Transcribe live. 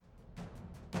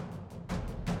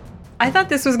I thought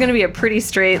this was going to be a pretty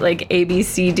straight, like,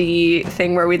 ABCD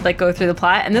thing where we'd, like, go through the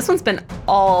plot. And this one's been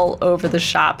all over the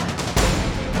shop.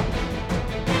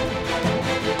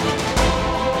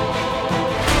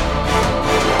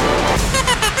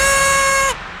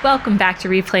 Welcome back to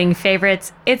Replaying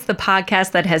Favorites. It's the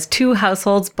podcast that has two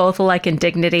households, both alike in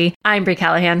dignity. I'm Brie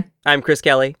Callahan. I'm Chris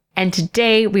Kelly. And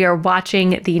today we are watching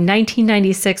the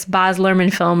 1996 Baz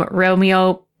Luhrmann film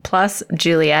Romeo plus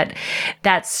Juliet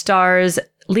that stars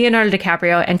Leonardo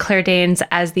DiCaprio and Claire Danes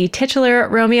as the titular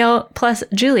Romeo plus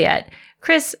Juliet.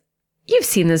 Chris, you've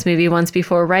seen this movie once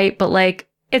before, right? But like,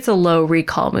 it's a low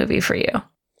recall movie for you.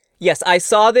 Yes, I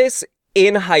saw this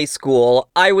in high school.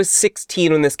 I was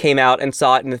 16 when this came out and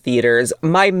saw it in the theaters.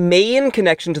 My main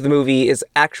connection to the movie is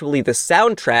actually the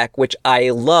soundtrack, which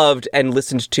I loved and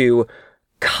listened to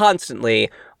constantly.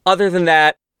 Other than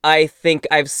that, I think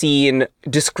I've seen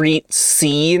discrete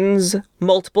scenes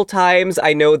multiple times.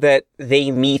 I know that they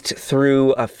meet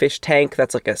through a fish tank.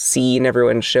 That's like a scene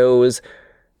everyone shows.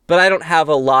 But I don't have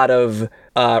a lot of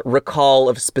recall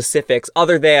of specifics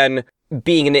other than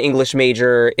being an English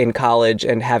major in college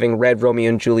and having read Romeo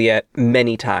and Juliet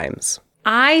many times.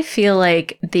 I feel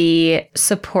like the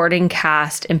supporting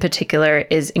cast in particular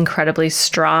is incredibly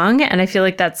strong. And I feel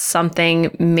like that's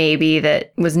something maybe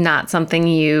that was not something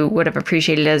you would have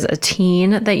appreciated as a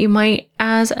teen that you might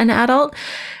as an adult.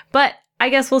 But I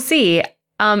guess we'll see.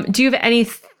 Do you have any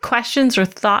questions or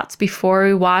thoughts before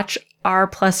we watch R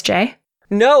plus J?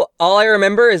 No, all I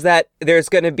remember is that there's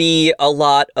going to be a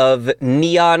lot of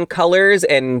neon colors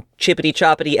and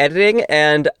chippity-choppity editing,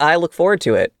 and I look forward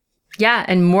to it. Yeah,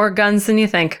 and more guns than you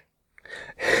think.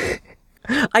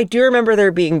 I do remember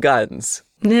there being guns.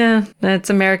 Yeah, that's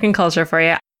American culture for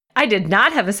you. I did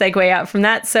not have a segue out from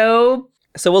that, so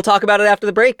we'll talk about it after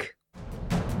the break.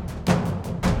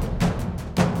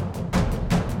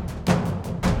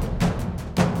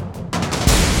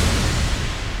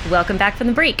 Welcome back from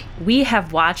the break. We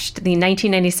have watched the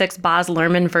 1996 Baz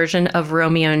Luhrmann version of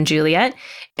Romeo and Juliet.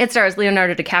 It stars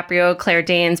Leonardo DiCaprio, Claire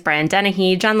Danes, Brian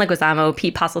Dennehy, John Leguizamo,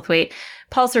 Pete Postlethwaite,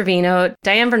 Paul Sorvino,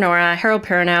 Diane Venora, Harold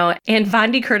Perrineau, and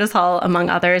Vondie Curtis Hall, among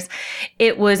others.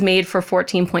 It was made for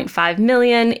 $14.5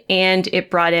 million, and it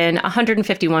brought in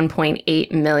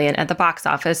 $151.8 million at the box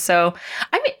office. So,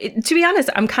 I mean, to be honest,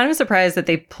 I'm kind of surprised that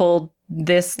they pulled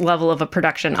this level of a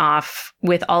production off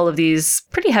with all of these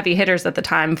pretty heavy hitters at the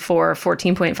time for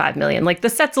 $14.5 million. Like, the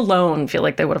sets alone feel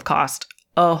like they would have cost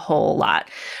a whole lot.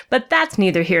 But that's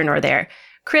neither here nor there.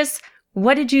 Chris,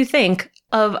 what did you think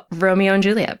of Romeo and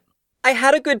Juliet? I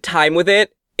had a good time with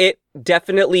it. It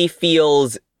definitely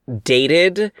feels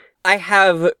dated. I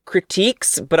have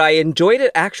critiques, but I enjoyed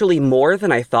it actually more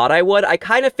than I thought I would. I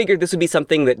kind of figured this would be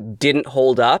something that didn't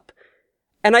hold up.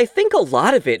 And I think a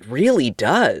lot of it really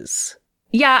does.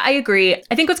 Yeah, I agree.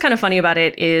 I think what's kind of funny about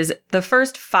it is the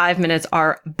first 5 minutes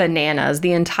are bananas.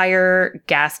 The entire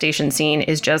gas station scene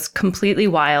is just completely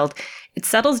wild. It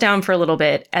settles down for a little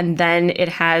bit, and then it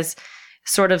has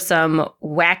sort of some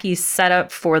wacky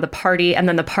setup for the party. And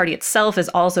then the party itself is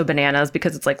also bananas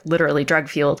because it's like literally drug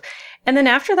fueled. And then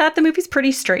after that, the movie's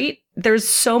pretty straight. There's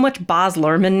so much Baz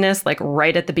Luhrmann-ness like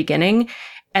right at the beginning.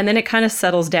 And then it kind of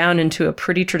settles down into a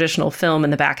pretty traditional film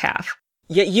in the back half.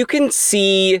 Yeah, you can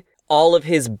see all of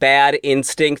his bad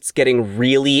instincts getting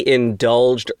really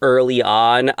indulged early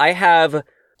on. I have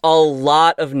a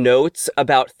lot of notes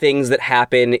about things that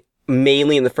happen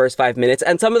mainly in the first 5 minutes,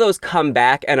 and some of those come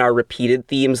back and are repeated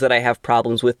themes that I have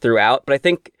problems with throughout. But I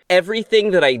think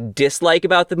everything that I dislike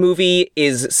about the movie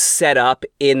is set up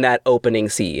in that opening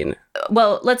scene.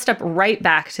 Well, let's step right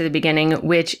back to the beginning,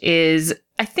 which is,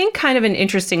 I think, kind of an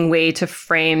interesting way to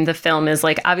frame the film. Is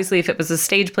like, obviously, if it was a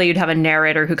stage play, you'd have a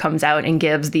narrator who comes out and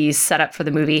gives the setup for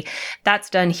the movie. That's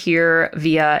done here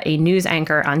via a news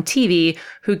anchor on TV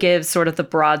who gives sort of the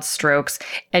broad strokes.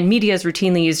 And media is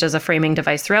routinely used as a framing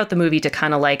device throughout the movie to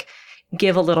kind of like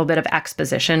give a little bit of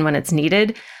exposition when it's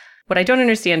needed. What I don't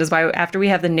understand is why after we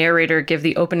have the narrator give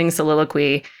the opening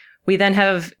soliloquy, we then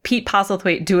have Pete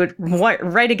Postlethwaite do it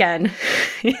right again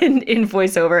in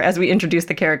voiceover as we introduce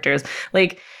the characters.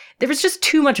 Like, there was just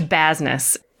too much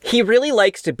Bazness. He really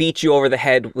likes to beat you over the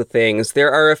head with things.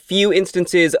 There are a few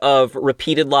instances of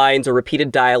repeated lines or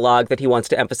repeated dialogue that he wants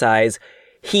to emphasize.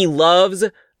 He loves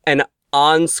an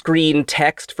on-screen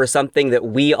text for something that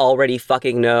we already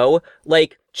fucking know.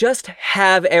 Like, just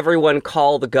have everyone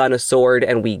call the gun a sword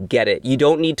and we get it. You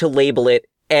don't need to label it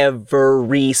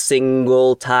every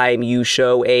single time you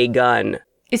show a gun.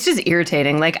 It's just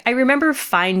irritating. Like, I remember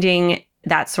finding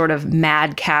that sort of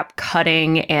madcap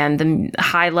cutting and the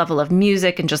high level of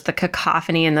music and just the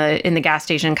cacophony in the gas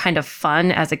station kind of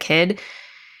fun as a kid.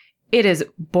 It is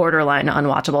borderline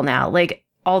unwatchable now. Like,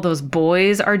 all those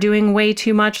boys are doing way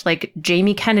too much. Like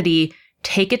Jamie Kennedy,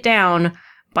 take it down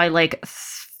by like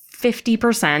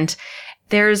 50%.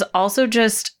 There's also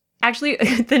just, actually,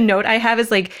 the note I have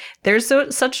is like, there's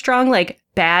such strong like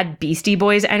bad Beastie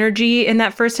Boys energy in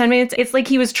that first 10 minutes. It's like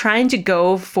he was trying to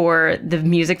go for the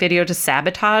music video to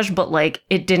Sabotage, but like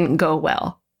it didn't go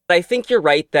well. I think you're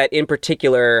right that in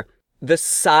particular, the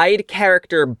side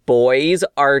character boys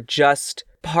are just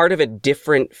part of a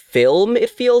different film, it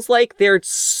feels like. They're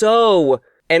so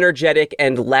energetic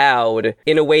and loud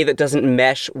in a way that doesn't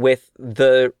mesh with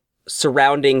the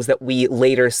surroundings that we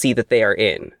later see that they are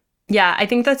in. Yeah, I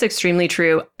think that's extremely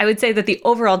true. I would say that the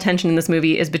overall tension in this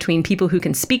movie is between people who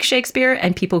can speak Shakespeare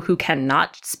and people who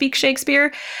cannot speak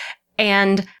Shakespeare.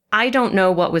 And I don't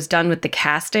know what was done with the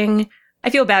casting. I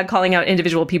feel bad calling out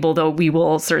individual people, though we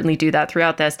will certainly do that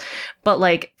throughout this. But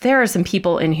like, there are some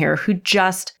people in here who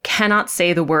just cannot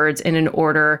say the words in an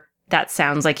order that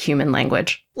sounds like human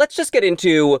language. Let's just get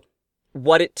into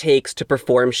what it takes to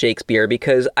perform Shakespeare,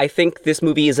 because I think this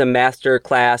movie is a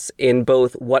masterclass in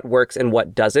both what works and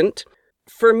what doesn't.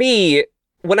 For me,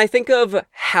 when I think of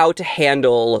how to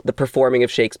handle the performing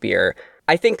of Shakespeare,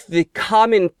 I think the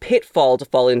common pitfall to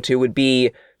fall into would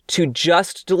be to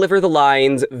just deliver the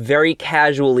lines very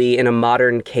casually in a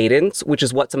modern cadence, which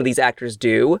is what some of these actors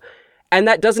do. And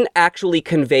that doesn't actually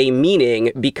convey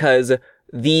meaning because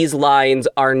these lines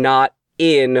are not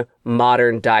in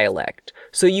modern dialect.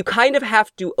 So you kind of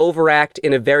have to overact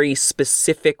in a very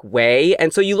specific way.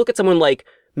 And so you look at someone like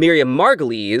Miriam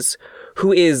Margolyes,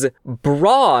 who is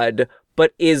broad,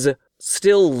 but is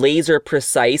still laser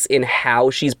precise in how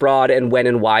she's broad and when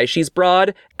and why she's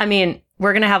broad. I mean,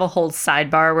 we're going to have a whole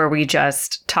sidebar where we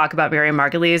just talk about Miriam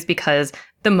Margolyes, because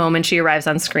the moment she arrives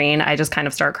on screen, I just kind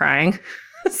of start crying.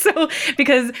 So,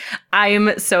 because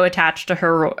I'm so attached to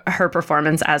her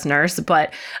performance as Nurse.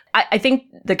 But I think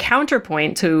the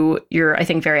counterpoint to your, I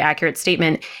think, very accurate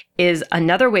statement is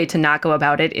another way to not go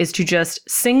about it is to just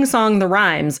sing-song the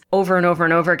rhymes over and over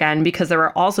and over again, because there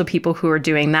are also people who are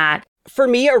doing that. For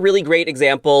me, a really great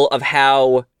example of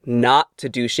how not to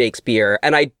do Shakespeare,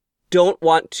 and I don't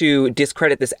want to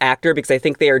discredit this actor because I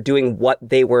think they are doing what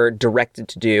they were directed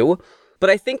to do, but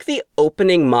I think the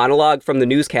opening monologue from the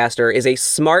newscaster is a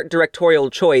smart directorial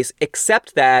choice,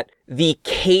 except that the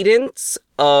cadence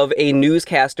of a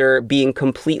newscaster being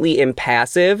completely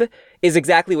impassive is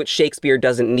exactly what Shakespeare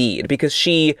doesn't need, because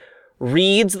she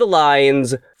reads the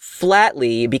lines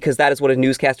flatly because that is what a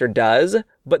newscaster does,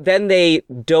 but then they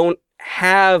don't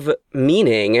have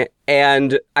meaning.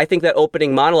 And I think that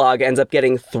opening monologue ends up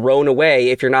getting thrown away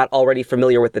if you're not already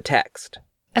familiar with the text.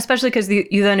 Especially because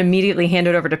you then immediately hand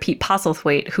it over to Pete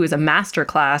Postlethwaite, who is a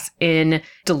masterclass in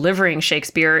delivering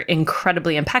Shakespeare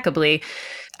incredibly impeccably.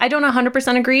 I don't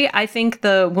 100% agree. I think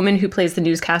the woman who plays the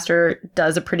newscaster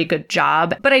does a pretty good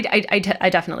job, but I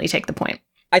definitely take the point.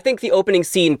 I think the opening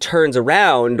scene turns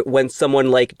around when someone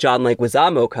like John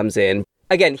Leguizamo comes in.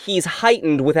 Again, he's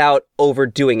heightened without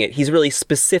overdoing it. He's really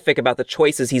specific about the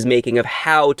choices he's making of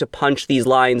how to punch these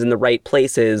lines in the right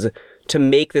places to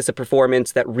make this a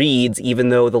performance that reads, even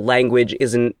though the language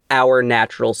isn't our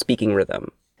natural speaking rhythm.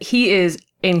 He is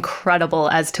incredible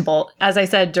as Tybalt. As I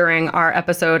said during our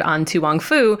episode on Tu Wong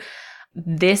Fu,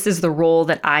 this is the role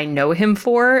that I know him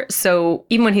for. So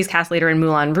even when he's cast later in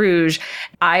Moulin Rouge,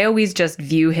 I always just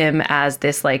view him as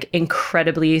this like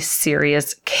incredibly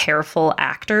serious, careful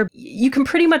actor. You can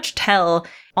pretty much tell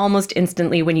almost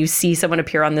instantly when you see someone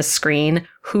appear on the screen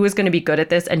who is going to be good at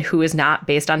this and who is not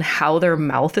based on how their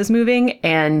mouth is moving.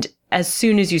 And as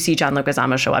soon as you see John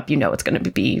Leguizamo show up, you know it's going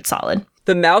to be solid.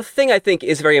 The mouth thing, I think,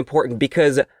 is very important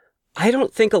because I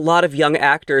don't think a lot of young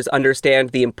actors understand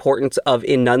the importance of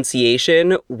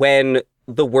enunciation when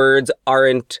the words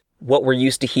aren't what we're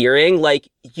used to hearing. Like,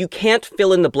 you can't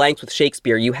fill in the blanks with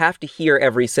Shakespeare. You have to hear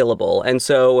every syllable. And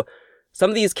so some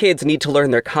of these kids need to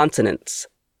learn their consonants.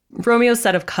 Romeo's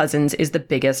set of cousins is the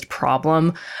biggest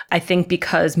problem. I think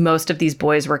because most of these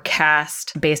boys were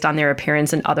cast based on their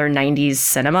appearance in other 90s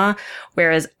cinema,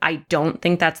 whereas I don't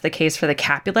think that's the case for the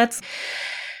Capulets.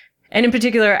 And in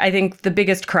particular, I think the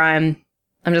biggest crime,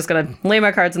 I'm just going to lay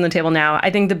my cards on the table now. I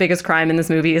think the biggest crime in this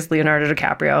movie is Leonardo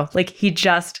DiCaprio. Like, he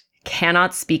just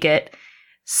cannot speak it.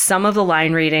 Some of the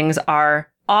line readings are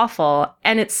awful,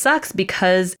 and it sucks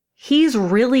because he's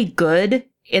really good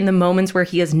in the moments where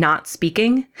he is not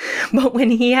speaking. But when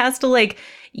he has to like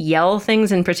yell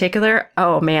things in particular,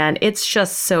 oh man, it's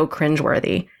just so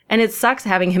cringeworthy. And it sucks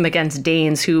having him against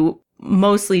Danes, who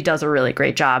mostly does a really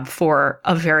great job for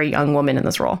a very young woman in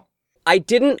this role. I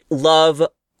didn't love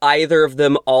either of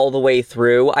them all the way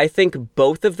through. I think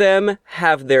both of them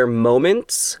have their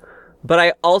moments, but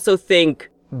I also think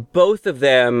both of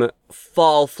them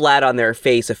fall flat on their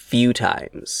face a few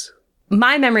times.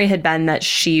 My memory had been that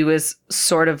she was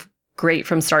sort of great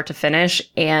from start to finish,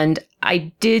 and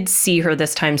I did see her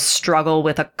this time struggle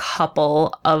with a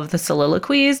couple of the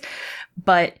soliloquies,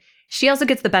 but she also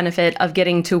gets the benefit of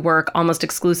getting to work almost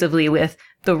exclusively with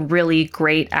the really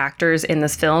great actors in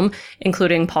this film,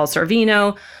 including Paul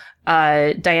Sorvino,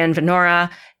 Diane Venora,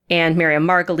 and Miriam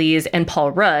Margolyes, and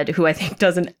Paul Rudd, who I think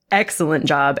does an excellent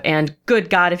job. And good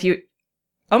God,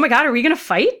 oh my God, are we going to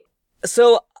fight?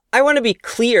 So I want to be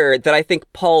clear that I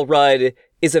think Paul Rudd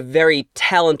is a very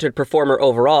talented performer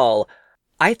overall.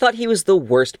 I thought he was the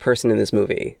worst person in this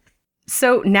movie.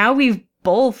 So now we've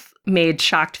both made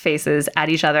shocked faces at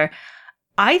each other.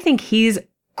 I think he's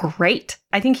great.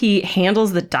 I think he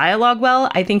handles the dialogue well.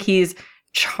 I think he's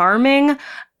charming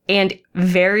and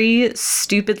very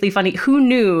stupidly funny. Who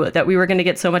knew that we were going to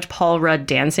get so much Paul Rudd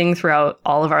dancing throughout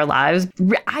all of our lives?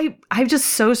 I just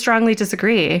so strongly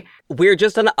disagree. We're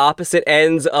just on opposite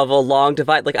ends of a long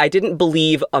divide. Like, I didn't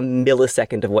believe a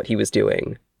millisecond of what he was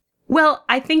doing. Well,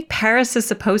 I think Paris is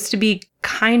supposed to be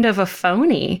kind of a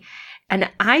phony. And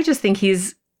I just think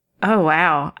he's, oh,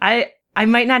 wow. I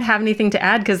might not have anything to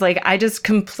add because, like, I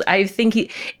think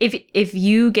if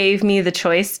you gave me the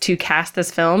choice to cast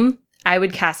this film, I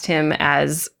would cast him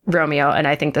as Romeo, and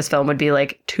I think this film would be,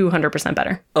 like, 200%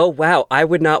 better. Oh, wow. I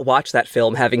would not watch that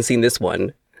film having seen this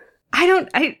one. I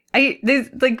don't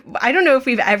know if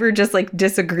we've ever just, like,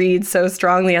 disagreed so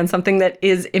strongly on something that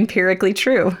is empirically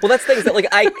true. Well, that's the thing is that, like,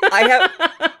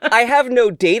 I have no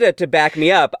data to back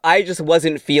me up. I just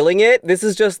wasn't feeling it. This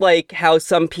is just like how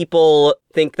some people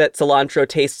think that cilantro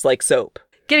tastes like soap.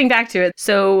 Getting back to it.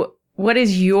 So what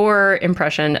is your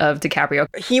impression of DiCaprio?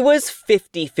 He was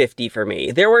 50-50 for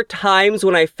me. There were times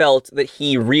when I felt that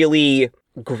he really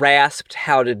grasped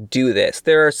how to do this.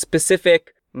 There are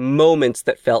specific moments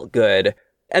that felt good.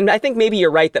 And I think maybe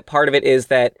you're right that part of it is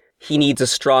that he needs a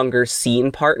stronger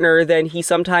scene partner than he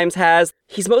sometimes has.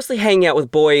 He's mostly hanging out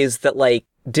with boys that, like,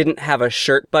 didn't have a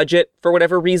shirt budget for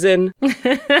whatever reason.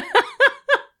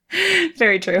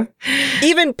 Very true.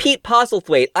 Even Pete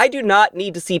Postlethwaite. I do not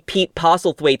need to see Pete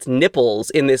Postlethwaite's nipples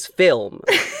in this film.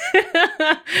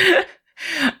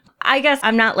 I guess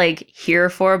I'm not, like, here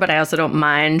for, but I also don't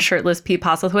mind shirtless Pete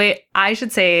Postlethwaite. I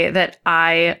should say that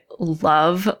I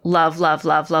love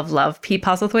Pete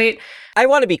Postlethwaite. I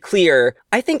want to be clear.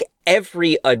 I think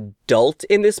every adult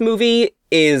in this movie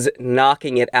is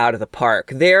knocking it out of the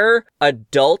park. Their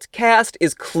adult cast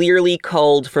is clearly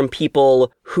culled from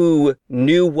people who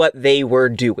knew what they were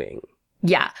doing.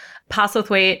 Yeah.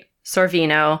 Postlethwaite,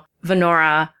 Sorvino,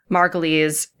 Venora,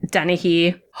 Margolyes,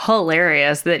 Dennehy.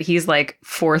 Hilarious that he's, like,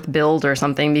 fourth build or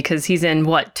something because he's in,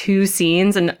 2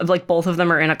 scenes and, like, both of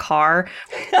them are in a car.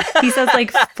 He says,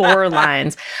 like, 4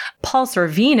 lines. Paul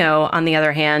Sorvino, on the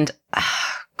other hand,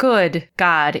 good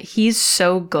God, he's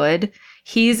so good.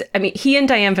 He and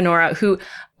Diane Venora, who,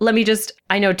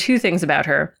 I know 2 things about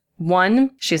her.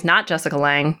 One, she's not Jessica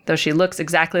Lange, though she looks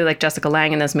exactly like Jessica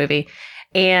Lange in this movie.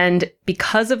 And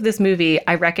because of this movie,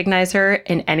 I recognize her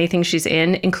in anything she's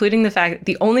in, including the fact that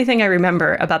the only thing I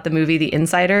remember about the movie The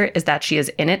Insider is that she is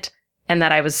in it and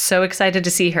that I was so excited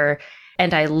to see her.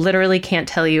 And I literally can't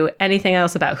tell you anything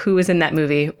else about who was in that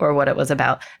movie or what it was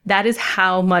about. That is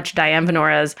how much Diane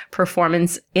Venora's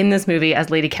performance in this movie as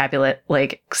Lady Capulet,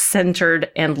 like, centered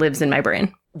and lives in my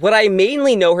brain. What I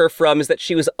mainly know her from is that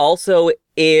she was also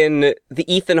in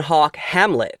the Ethan Hawke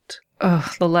Hamlet.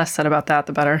 Oh, the less said about that,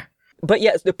 the better. But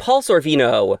yes, the Paul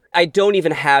Sorvino, I don't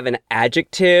even have an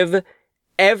adjective.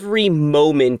 Every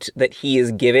moment that he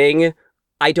is giving,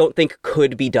 I don't think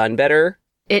could be done better.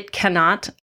 It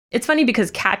cannot. It's funny because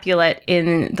Capulet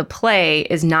in the play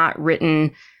is not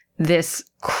written this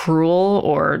cruel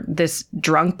or this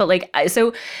drunk, but, like,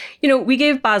 so, you know, we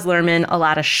gave Baz Luhrmann a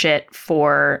lot of shit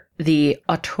for the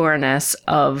auteurness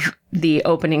of the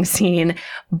opening scene,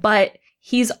 but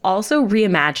he's also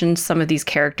reimagined some of these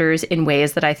characters in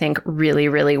ways that I think really,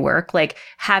 really work. Like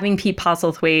having Pete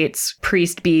Postlethwaite's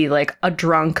priest be, like, a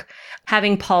drunk,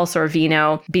 having Paul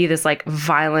Sorvino be this, like,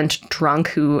 violent drunk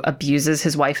who abuses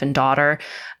his wife and daughter.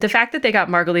 The fact that they got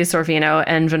Margolyes Sorvino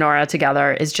and Venora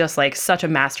together is just, like, such a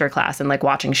masterclass in, like,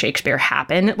 watching Shakespeare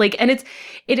happen. Like, and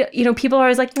you know, people are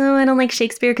always like, no, I don't like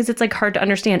Shakespeare because it's, like, hard to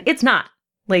understand. It's not.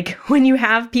 Like, when you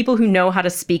have people who know how to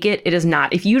speak it, it is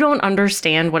not. If you don't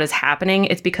understand what is happening,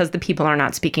 it's because the people are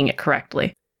not speaking it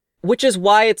correctly. Which is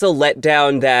why it's a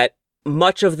letdown that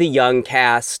much of the young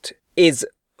cast is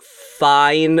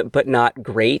fine, but not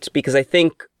great, because I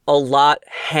think a lot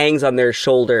hangs on their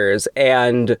shoulders,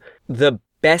 and the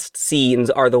best scenes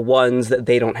are the ones that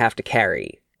they don't have to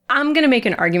carry. I'm going to make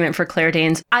an argument for Claire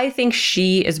Danes. I think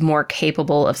she is more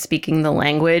capable of speaking the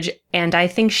language, and I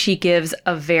think she gives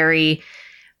a very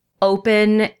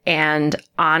open and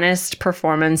honest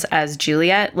performance as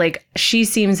Juliet. Like, she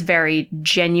seems very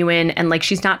genuine and like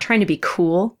she's not trying to be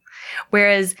cool.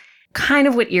 Whereas kind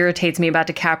of what irritates me about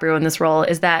DiCaprio in this role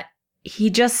is that he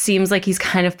just seems like he's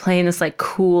kind of playing this like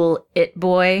cool it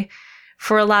boy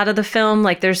for a lot of the film.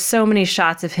 Like, there's so many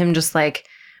shots of him just like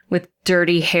with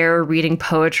dirty hair, reading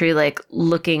poetry, like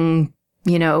looking,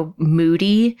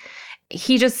 moody.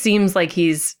 He just seems like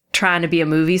he's trying to be a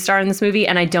movie star in this movie.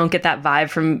 And I don't get that vibe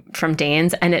from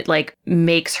Danes. And it like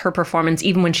makes her performance,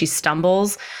 even when she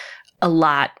stumbles, a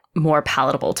lot more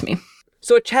palatable to me.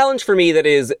 So a challenge for me that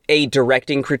is a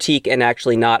directing critique and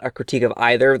actually not a critique of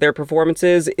either of their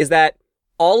performances is that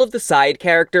all of the side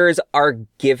characters are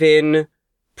given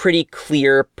pretty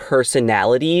clear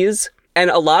personalities. And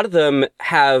a lot of them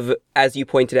have, as you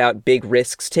pointed out, big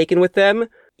risks taken with them.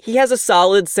 He has a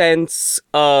solid sense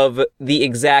of the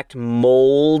exact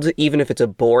mold, even if it's a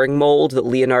boring mold, that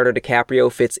Leonardo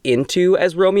DiCaprio fits into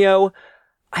as Romeo.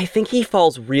 I think he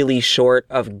falls really short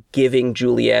of giving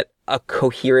Juliet a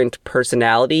coherent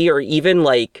personality or even,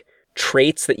 like,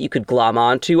 traits that you could glom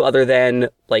onto other than,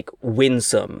 like,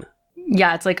 winsome.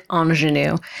 Yeah, it's like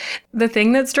ingenue. The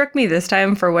thing that struck me this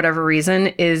time, for whatever reason,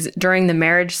 is during the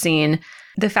marriage scene,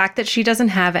 the fact that she doesn't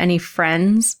have any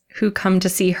friends who come to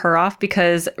see her off,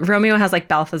 because Romeo has like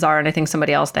Balthazar and I think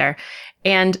somebody else there.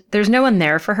 And there's no one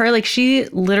there for her. Like, she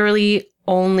literally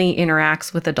only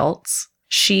interacts with adults.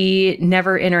 She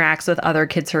never interacts with other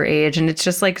kids her age. And it's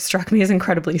just like struck me as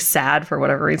incredibly sad for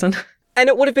whatever reason. And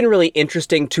it would have been really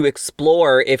interesting to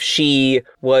explore if she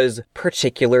was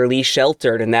particularly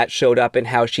sheltered and that showed up in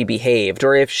how she behaved,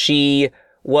 or if she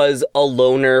was a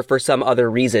loner for some other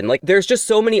reason. Like, there's just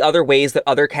so many other ways that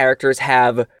other characters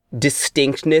have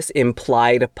distinctness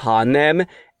implied upon them,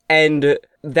 and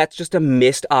that's just a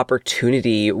missed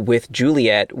opportunity with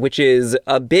Juliet, which is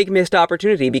a big missed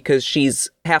opportunity because she's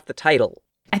half the title.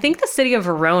 I think the city of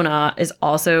Verona is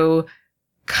also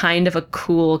kind of a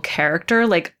cool character.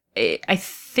 Like, I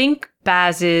think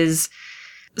Baz's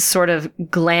sort of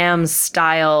glam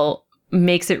style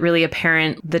makes it really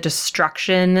apparent the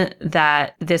destruction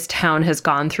that this town has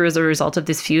gone through as a result of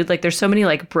this feud. Like, there's so many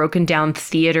like broken down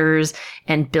theaters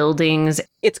and buildings.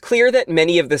 It's clear that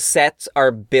many of the sets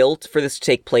are built for this to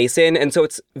take place in, and so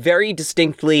it's very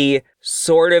distinctly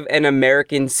sort of an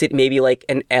American city, maybe like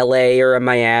an LA or a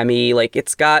Miami. Like,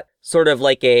 it's got sort of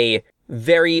like a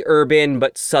very urban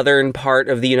but southern part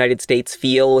of the United States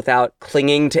feel without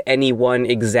clinging to any one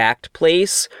exact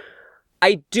place.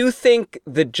 I do think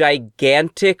the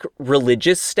gigantic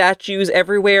religious statues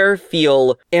everywhere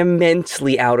feel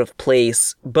immensely out of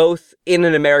place, both in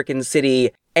an American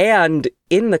city and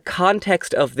in the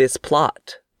context of this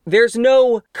plot. There's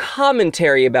no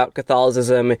commentary about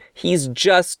Catholicism. He's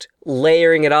just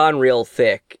layering it on real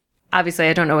thick. Obviously,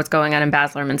 I don't know what's going on in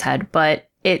Baz Luhrmann's head, but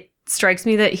it strikes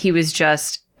me that he was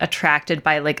just attracted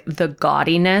by like the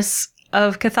gaudiness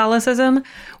of Catholicism.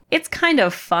 It's kind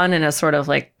of fun in a sort of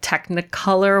like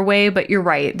technicolor way, but you're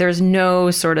right. There's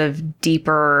no sort of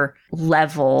deeper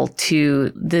level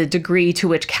to the degree to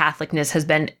which Catholicness has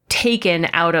been taken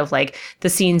out of like the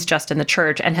scenes just in the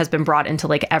church and has been brought into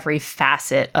like every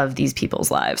facet of these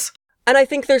people's lives. And I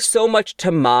think there's so much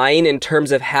to mine in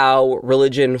terms of how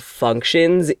religion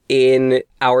functions in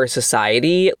our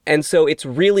society. And so it's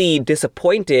really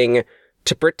disappointing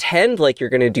to pretend like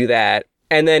you're going to do that,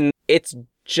 and then it's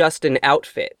just an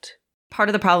outfit. Part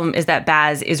of the problem is that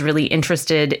Baz is really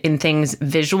interested in things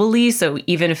visually. So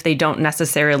even if they don't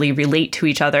necessarily relate to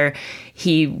each other,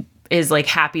 he is like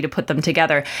happy to put them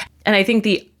together. And I think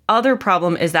the other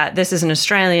problem is that this is an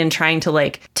Australian trying to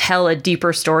like tell a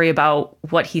deeper story about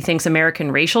what he thinks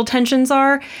American racial tensions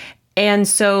are. And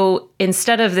so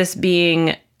instead of this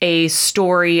being a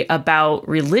story about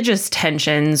religious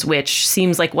tensions, which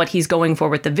seems like what he's going for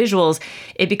with the visuals,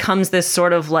 it becomes this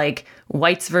sort of like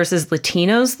whites versus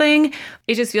Latinos thing.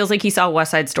 It just feels like he saw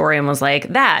West Side Story and was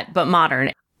like, that, but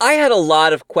modern. I had a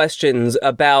lot of questions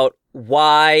about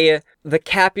why the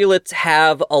Capulets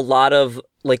have a lot of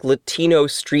like Latino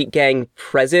street gang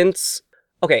presence.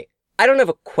 Okay, I don't have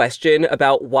a question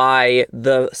about why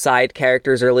the side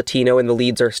characters are Latino and the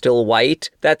leads are still white.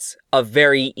 That's a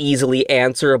very easily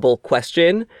answerable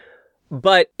question.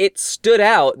 But it stood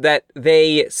out that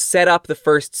they set up the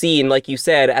first scene, like you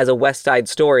said, as a West Side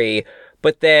Story,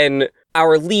 but then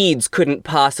our leads couldn't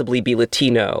possibly be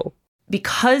Latino.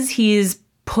 Because he's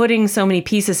putting so many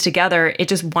pieces together, it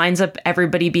just winds up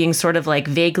everybody being sort of like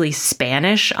vaguely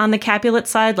Spanish on the Capulet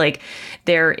side. Like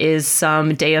there is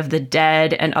some Day of the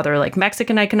Dead and other like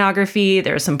Mexican iconography.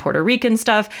 There's some Puerto Rican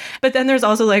stuff. But then there's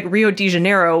also like Rio de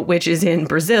Janeiro, which is in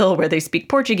Brazil where they speak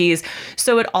Portuguese.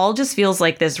 So it all just feels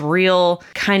like this real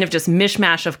kind of just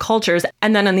mishmash of cultures.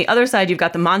 And then on the other side, you've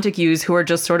got the Montagues who are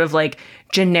just sort of like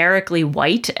generically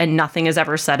white and nothing is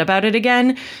ever said about it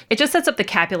again. It just sets up the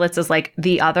Capulets as like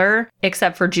the other,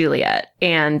 except for Juliet.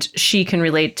 And she can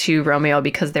relate to Romeo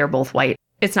because they're both white.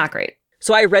 It's not great.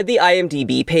 So I read the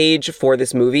IMDb page for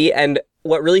this movie, and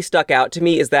what really stuck out to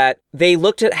me is that they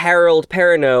looked at Harold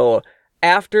Perrineau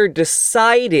after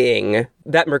deciding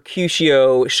that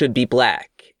Mercutio should be black.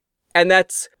 And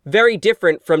that's very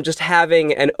different from just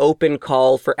having an open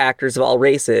call for actors of all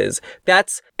races.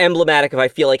 That's emblematic of, I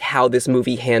feel like, how this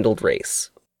movie handled race.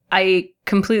 I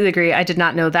completely agree. I did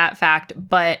not know that fact.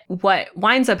 But what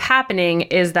winds up happening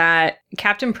is that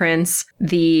Captain Prince,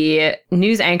 the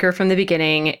news anchor from the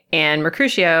beginning, and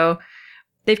Mercutio,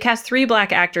 they've cast 3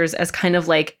 black actors as kind of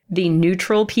like the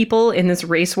neutral people in this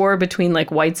race war between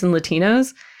like whites and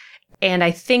Latinos. And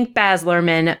I think Baz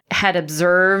Luhrmann had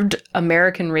observed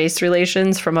American race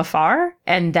relations from afar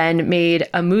and then made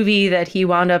a movie that he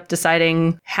wound up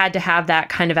deciding had to have that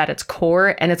kind of at its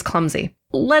core, and it's clumsy.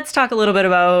 Let's talk a little bit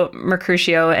about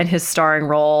Mercutio and his starring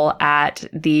role at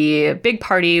the big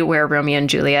party where Romeo and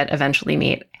Juliet eventually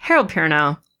meet. Harold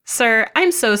Perrineau. Sir,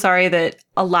 I'm so sorry that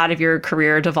a lot of your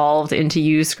career devolved into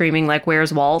you screaming like,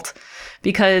 "Where's Walt?"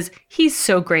 Because he's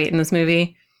so great in this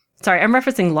movie. Sorry, I'm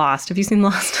referencing Lost. Have you seen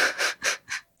Lost?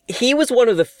 He was one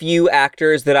of the few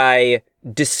actors that I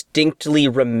distinctly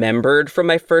remembered from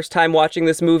my first time watching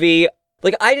this movie.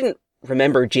 Like, I didn't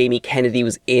remember Jamie Kennedy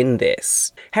was in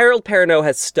this. Harold Perrineau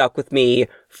has stuck with me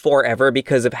forever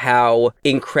because of how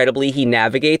incredibly he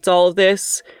navigates all of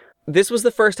this. This was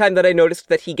the first time that I noticed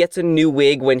that he gets a new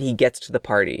wig when he gets to the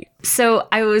party. So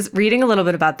I was reading a little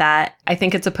bit about that. I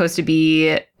think it's supposed to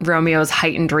be Romeo's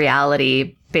heightened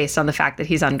reality based on the fact that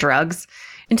he's on drugs.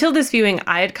 Until this viewing,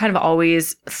 I had kind of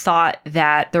always thought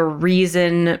that the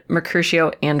reason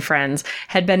Mercutio and friends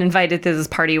had been invited to this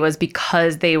party was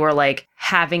because they were like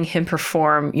having him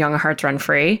perform Young Hearts Run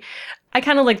Free. I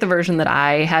kind of like the version that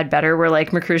I had better, where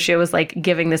like Mercutio was like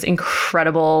giving this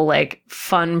incredible, like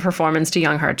fun performance to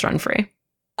Young Hearts Run Free.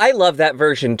 I love that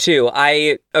version too.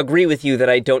 I agree with you that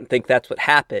I don't think that's what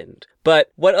happened.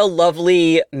 But what a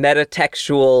lovely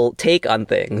metatextual take on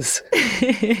things.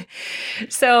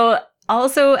 So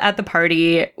also at the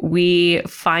party, we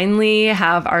finally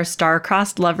have our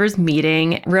star-crossed lovers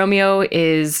meeting. Romeo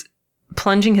is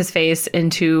plunging his face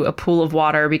into a pool of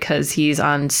water because he's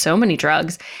on so many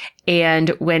drugs. And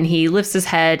when he lifts his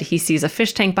head, he sees a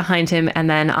fish tank behind him. And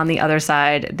then on the other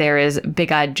side, there is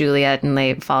big-eyed Juliet, and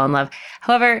they fall in love.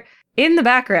 However, in the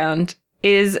background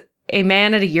is a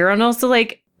man at a urinal. So,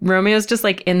 like, Romeo's just,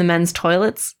 like, in the men's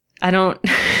toilets. I don't,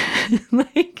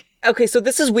 like... Okay, so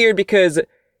this is weird because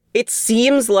it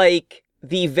seems like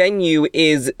the venue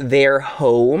is their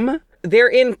home. They're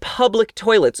in public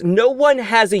toilets. No one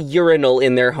has a urinal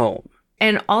in their home.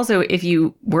 And also, if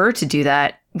you were to do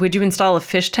that, would you install a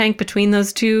fish tank between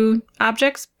those two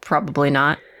objects? Probably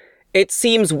not. It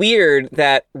seems weird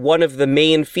that one of the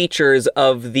main features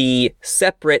of the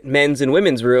separate men's and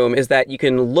women's room is that you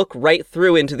can look right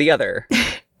through into the other.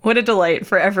 What a delight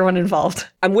for everyone involved.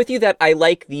 I'm with you that I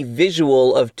like the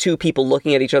visual of two people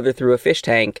looking at each other through a fish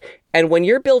tank. And when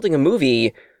you're building a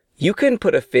movie, you can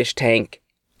put a fish tank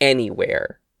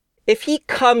anywhere. If he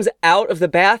comes out of the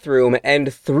bathroom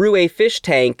and through a fish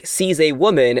tank sees a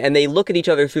woman and they look at each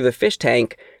other through the fish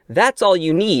tank, that's all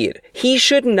you need. He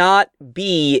should not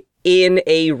be in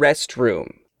a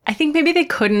restroom. I think maybe they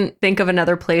couldn't think of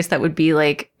another place that would be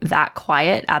like that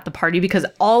quiet at the party because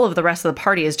all of the rest of the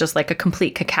party is just like a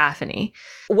complete cacophony.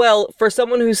 Well, for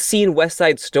someone who's seen West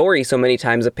Side Story so many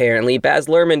times, apparently, Baz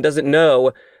Luhrmann doesn't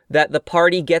know that the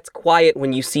party gets quiet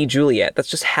when you see Juliet. That's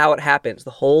just how it happens.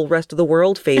 The whole rest of the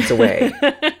world fades away.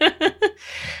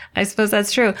 I suppose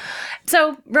that's true.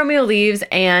 So Romeo leaves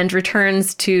and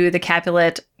returns to the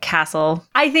Capulet castle.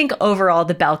 I think overall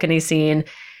the balcony scene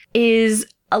is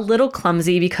a little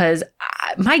clumsy because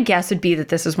my guess would be that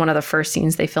this is one of the first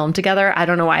scenes they filmed together. I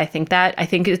don't know why I think that. I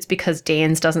think it's because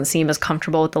Danes doesn't seem as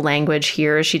comfortable with the language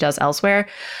here as she does elsewhere.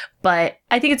 But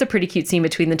I think it's a pretty cute scene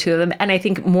between the two of them. And I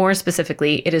think more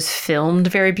specifically, it is filmed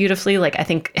very beautifully. Like, I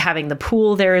think having the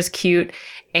pool there is cute.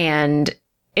 And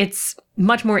it's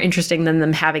much more interesting than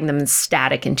them having them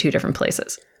static in two different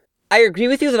places. I agree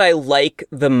with you that I like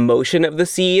the motion of the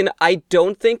scene. I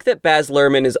don't think that Baz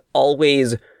Luhrmann is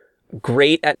always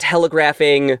great at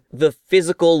telegraphing the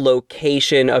physical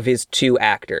location of his two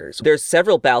actors. There's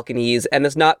several balconies, and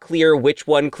it's not clear which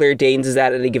one Claire Danes is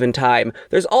at any given time.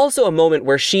 There's also a moment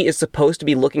where she is supposed to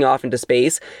be looking off into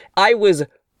space. I was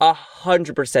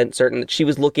 100% certain that she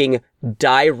was looking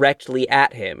directly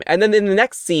at him. And then in the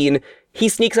next scene, he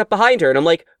sneaks up behind her, and I'm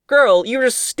like, girl, you're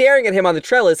just staring at him on the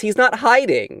trellis. He's not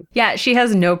hiding. Yeah, she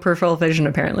has no peripheral vision,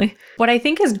 apparently. What I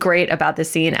think is great about this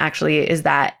scene, actually, is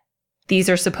that these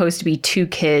are supposed to be two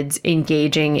kids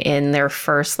engaging in their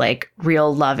first, like,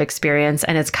 real love experience,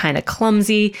 and it's kind of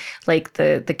clumsy. Like,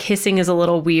 the kissing is a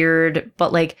little weird,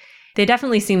 but, like, they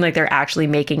definitely seem like they're actually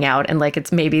making out, and, like,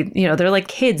 it's maybe, you know, they're like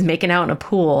kids making out in a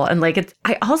pool, and, like, it's,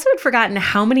 I also had forgotten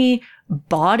how many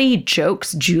body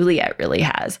jokes Juliet really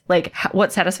has. Like,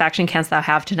 what satisfaction canst thou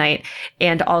have tonight?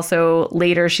 And also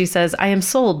later she says, I am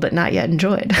sold, but not yet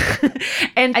enjoyed.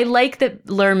 And I like that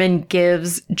Luhrmann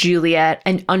gives Juliet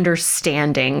an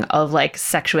understanding of, like,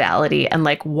 sexuality and,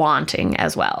 like, wanting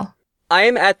as well. I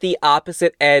am at the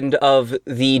opposite end of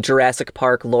the Jurassic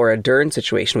Park Laura Dern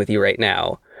situation with you right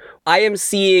now. I am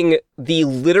seeing the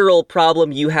literal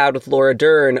problem you had with Laura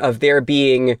Dern of there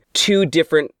being two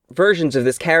different versions of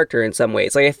this character in some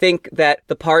ways. Like, I think that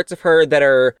the parts of her that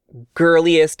are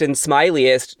girliest and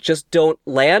smiliest just don't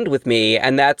land with me,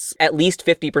 and that's at least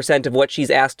 50% of what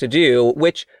she's asked to do,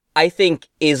 which I think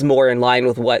is more in line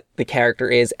with what the character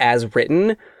is as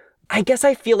written. I guess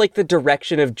I feel like the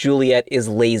direction of Juliet is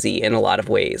lazy in a lot of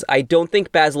ways. I don't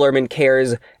think Baz Luhrmann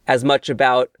cares as much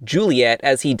about Juliet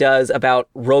as he does about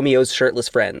Romeo's shirtless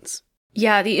friends.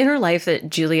 Yeah, the inner life that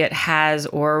Juliet has,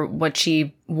 or what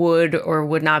she would or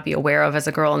would not be aware of as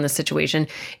a girl in this situation,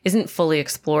 isn't fully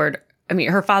explored. I mean,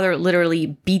 her father literally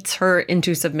beats her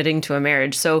into submitting to a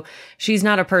marriage. So she's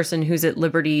not a person who's at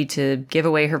liberty to give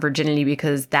away her virginity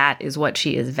because that is what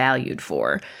she is valued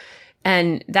for.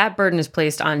 And that burden is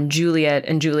placed on Juliet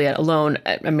and Juliet alone.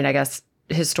 I mean, I guess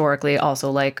historically also,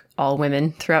 like all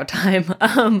women throughout time.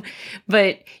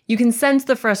 But you can sense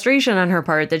the frustration on her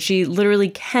part that she literally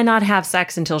cannot have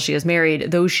sex until she is married,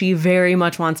 though she very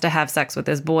much wants to have sex with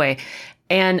this boy.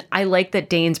 And I like that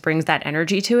Danes brings that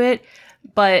energy to it.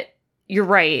 But you're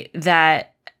right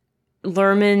that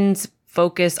Luhrmann's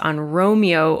focus on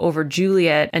Romeo over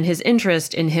Juliet and his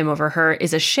interest in him over her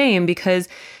is a shame, because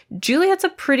Juliet's a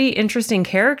pretty interesting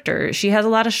character. She has a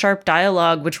lot of sharp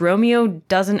dialogue, which Romeo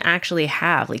doesn't actually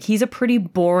have. Like, he's a pretty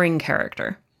boring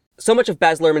character. So much of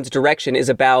Baz Luhrmann's direction is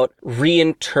about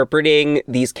reinterpreting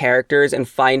these characters and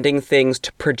finding things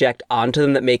to project onto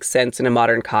them that make sense in a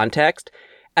modern context.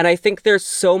 And I think there's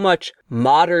so much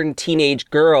modern teenage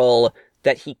girl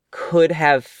that he could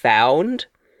have found.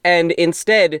 And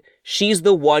instead, she's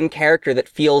the one character that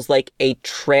feels like a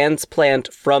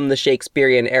transplant from the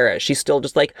Shakespearean era. She's still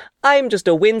just like, I'm just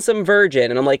a winsome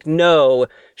virgin. And I'm like, no,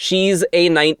 she's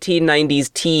a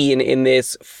 1990s teen in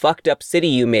this fucked up city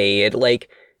you made. Like,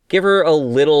 give her a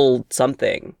little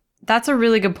something. That's a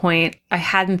really good point. I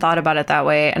hadn't thought about it that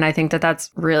way, and I think that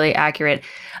that's really accurate.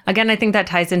 Again, I think that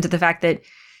ties into the fact that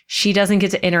she doesn't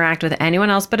get to interact with anyone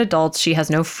else but adults. She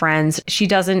has no friends.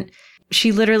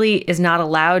 She literally is not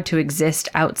allowed to exist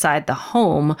outside the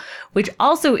home, which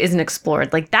also isn't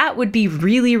explored. Like, that would be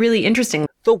really, really interesting.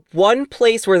 The one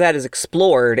place where that is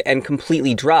explored and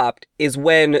completely dropped is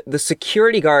when the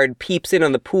security guard peeps in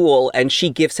on the pool and she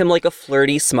gives him like a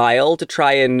flirty smile to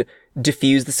try and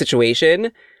diffuse the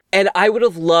situation. And I would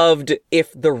have loved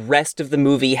if the rest of the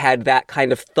movie had that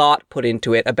kind of thought put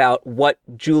into it about what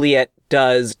Juliet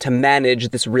does to manage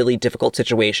this really difficult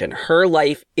situation. Her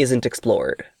life isn't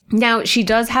explored. Now, she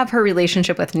does have her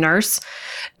relationship with Nurse.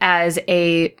 As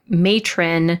a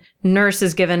matron, Nurse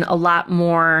is given a lot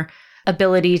more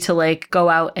ability to, like, go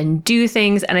out and do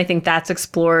things, and I think that's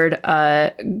explored.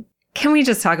 Can we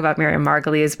just talk about Miriam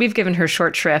Margolyes? We've given her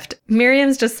short shrift.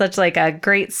 Miriam's just such, like, a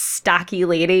great stocky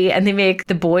lady, and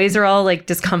the boys are all, like,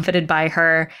 discomfited by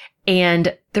her.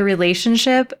 And the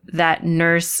relationship that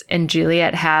Nurse and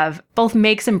Juliet have both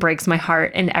makes and breaks my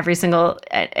heart in every single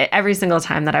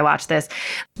time that I watch this.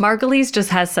 Margolyes just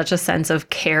has such a sense of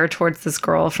care towards this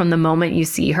girl from the moment you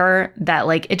see her that,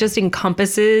 like, it just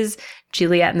encompasses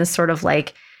Juliet in this sort of,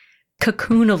 like,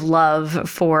 cocoon of love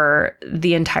for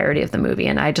the entirety of the movie.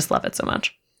 And I just love it so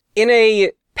much. In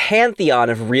a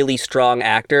pantheon of really strong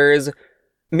actors,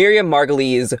 Miriam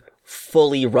Margolyes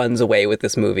fully runs away with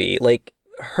this movie. Like,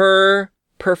 her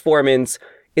performance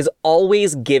is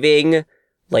always giving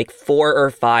like 4 or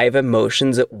 5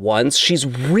 emotions at once. She's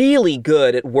really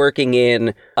good at working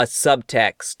in a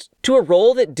subtext to a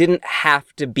role that didn't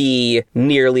have to be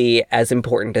nearly as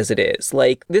important as it is.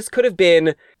 Like, this could have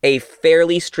been a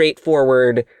fairly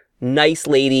straightforward, nice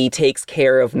lady takes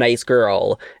care of nice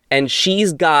girl. and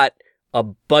she's got a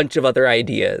bunch of other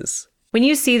ideas. When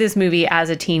you see this movie as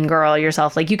a teen girl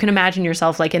yourself, like you can imagine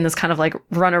yourself like in this kind of like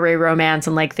runaway romance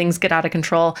and like things get out of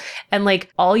control. And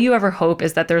like all you ever hope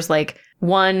is that there's like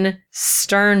one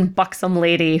stern, buxom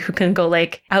lady who can go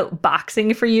like out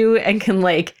boxing for you and can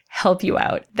like help you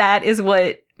out. That is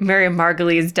what Miriam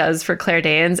Margolyes does for Claire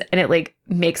Danes. And it like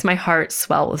makes my heart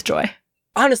swell with joy.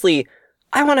 Honestly,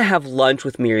 I want to have lunch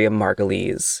with Miriam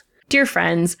Margolyes. Dear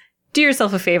friends, do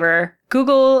yourself a favor.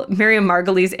 Google Miriam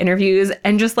Margolyes interviews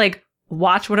and just like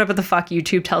watch whatever the fuck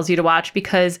YouTube tells you to watch,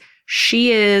 because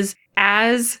she is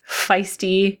as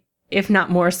feisty, if not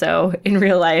more so, in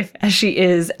real life as she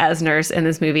is as Nurse in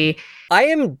this movie. I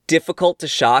am difficult to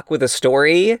shock with a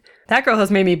story. That girl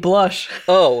has made me blush.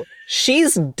 Oh,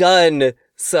 she's done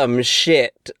some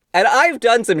shit. And I've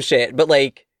done some shit, but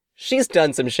like, she's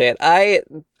done some shit.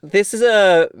 This is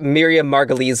a Miriam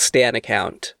Margolyes stan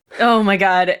account. Oh my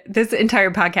God. This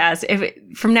entire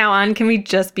podcast, from now on, can we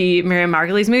just be Miriam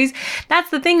Margolyes movies? That's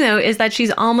the thing though, is that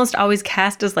she's almost always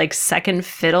cast as like second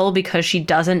fiddle because she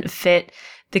doesn't fit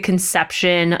the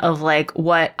conception of like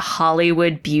what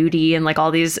Hollywood beauty and like all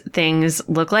these things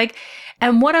look like.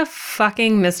 And what a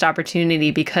fucking missed opportunity,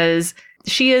 because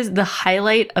she is the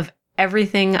highlight of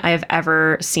everything I've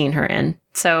ever seen her in.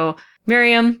 So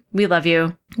Miriam, we love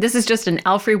you. This is just an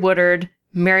Alfre Woodard,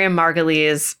 Miriam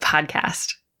Margolyes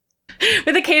podcast.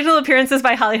 With occasional appearances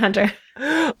by Holly Hunter.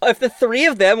 If the three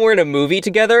of them were in a movie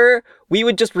together, we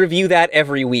would just review that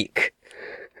every week.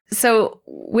 So,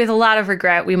 with a lot of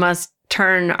regret, we must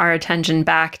turn our attention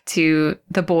back to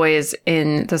the boys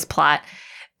in this plot.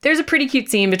 There's a pretty cute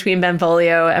scene between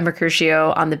Benvolio and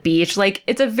Mercutio on the beach. Like,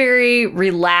 it's a very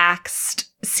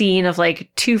relaxed scene of like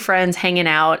two friends hanging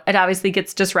out. It obviously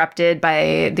gets disrupted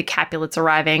by the Capulets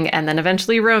arriving and then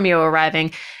eventually Romeo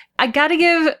arriving. I gotta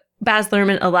give Baz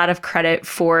Luhrmann a lot of credit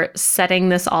for setting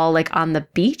this all like on the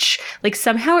beach. Like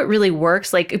somehow it really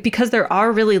works, like because there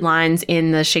are really lines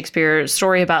in the Shakespeare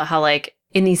story about how like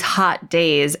in these hot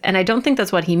days, and I don't think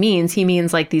that's what he means. He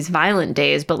means like these violent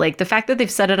days, but like the fact that they've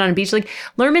set it on a beach, like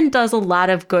Luhrmann does a lot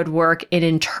of good work in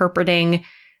interpreting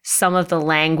some of the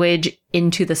language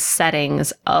into the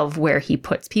settings of where he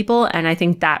puts people. And I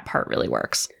think that part really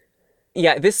works.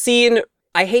 Yeah, this scene,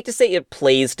 I hate to say it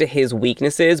plays to his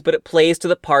weaknesses, but it plays to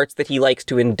the parts that he likes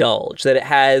to indulge. That it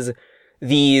has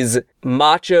these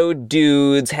macho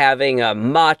dudes having a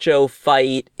macho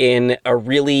fight in a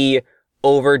really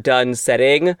overdone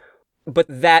setting, but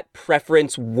that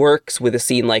preference works with a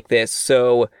scene like this.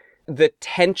 So the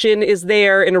tension is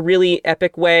there in a really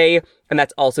epic way, and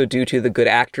that's also due to the good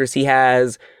actress he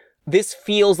has. This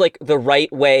feels like the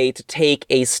right way to take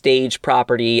a stage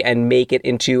property and make it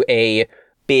into a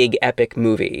big epic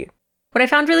movie. What I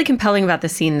found really compelling about the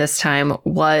scene this time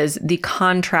was the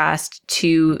contrast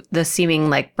to the seeming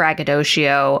like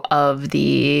braggadocio of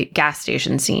the gas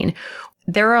station scene.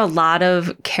 There are a lot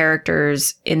of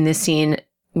characters in this scene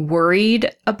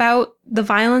worried about the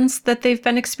violence that they've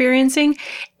been experiencing.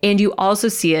 And you also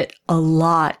see it a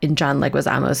lot in John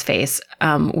Leguizamo's face,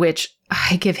 which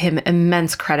I give him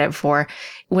immense credit for.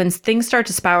 When things start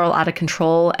to spiral out of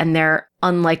control and they're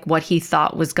unlike what he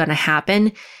thought was going to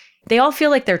happen, they all feel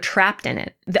like they're trapped in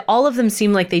it. All of them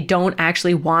seem like they don't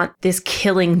actually want this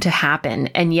killing to happen,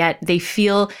 and yet they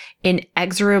feel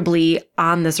inexorably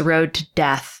on this road to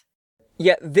death.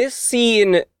 Yeah, this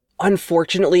scene,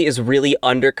 unfortunately, is really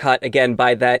undercut again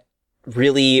by that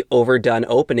really overdone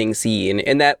opening scene,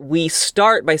 in that we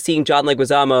start by seeing John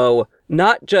Leguizamo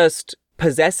not just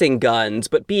possessing guns,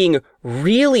 but being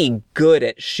really good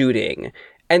at shooting.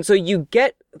 And so you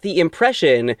get the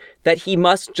impression that he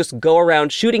must just go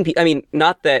around shooting people. I mean,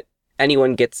 not that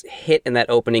anyone gets hit in that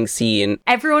opening scene.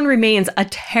 Everyone remains a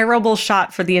terrible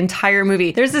shot for the entire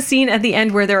movie. There's a scene at the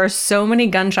end where there are so many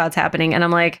gunshots happening, and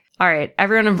I'm like, all right,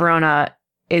 everyone in Verona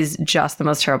is just the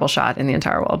most terrible shot in the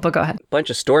entire world. But go ahead. Bunch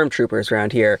of stormtroopers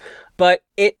around here. But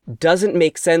it doesn't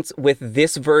make sense with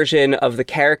this version of the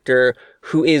character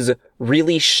who is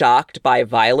really shocked by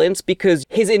violence, because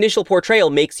his initial portrayal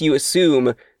makes you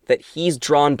assume that he's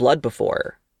drawn blood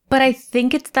before. But I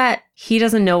think it's that he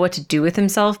doesn't know what to do with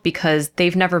himself because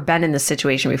they've never been in this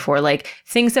situation before. Like,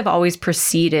 things have always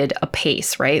proceeded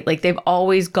apace, right? Like, they've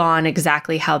always gone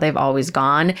exactly how they've always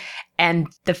gone. And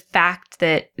the fact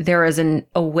that there is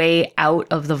a way out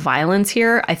of the violence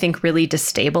here, I think really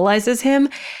destabilizes him.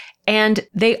 And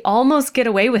they almost get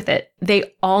away with it.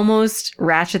 They almost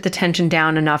ratchet the tension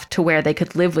down enough to where they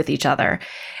could live with each other.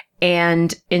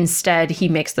 And instead, he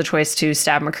makes the choice to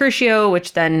stab Mercutio,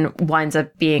 which then winds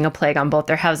up being a plague on both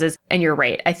their houses. And you're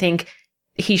right. I think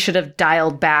he should have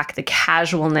dialed back the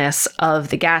casualness of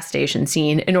the gas station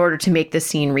scene in order to make the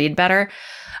scene read better.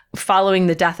 following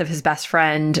the death of his best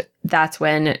friend, that's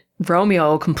when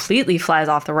Romeo completely flies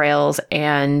off the rails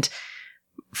and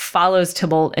follows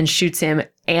Tybalt and shoots him.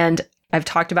 And I've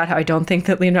talked about how I don't think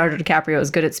that Leonardo DiCaprio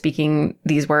is good at speaking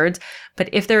these words, but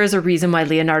if there is a reason why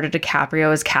Leonardo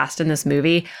DiCaprio is cast in this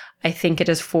movie, I think it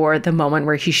is for the moment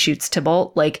where he shoots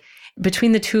Tybalt. Like,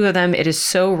 between the two of them, it is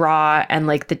so raw, and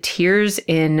like the tears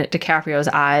in DiCaprio's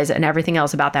eyes and everything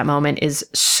else about that moment is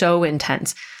so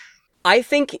intense. I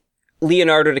think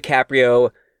Leonardo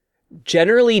DiCaprio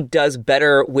generally does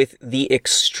better with the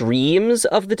extremes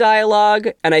of the dialogue,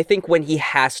 and I think when he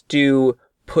has to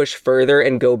push further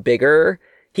and go bigger,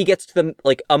 he gets to the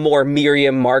like a more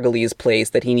Miriam Margolyes place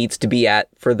that he needs to be at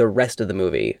for the rest of the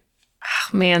movie.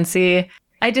 Oh, man, see,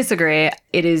 I disagree.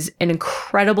 It is an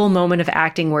incredible moment of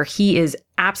acting where he is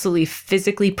absolutely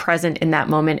physically present in that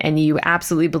moment, and you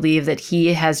absolutely believe that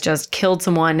he has just killed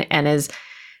someone and is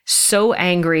so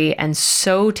angry and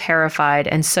so terrified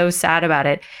and so sad about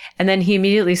it. And then he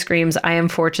immediately screams, "I am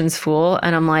Fortune's fool."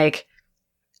 And I'm like,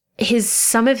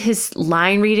 some of his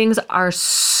line readings are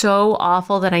so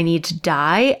awful that I need to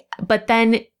die. But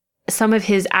then some of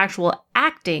his actual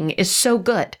acting is so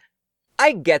good.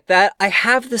 I get that. I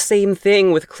have the same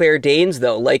thing with Claire Danes,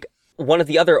 though. Like, one of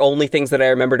the other only things that I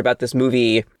remembered about this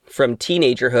movie from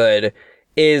teenagerhood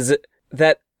is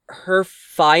that her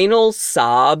final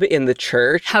sob in the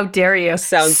church. How dare you?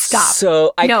 Sounds Stop.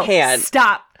 so... I no, can't.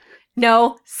 Stop.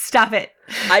 No, stop it.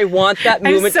 I want that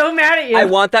moment... I'm so mad at you. I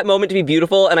want that moment to be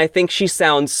beautiful, and I think she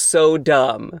sounds so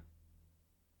dumb.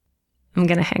 I'm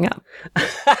gonna hang up.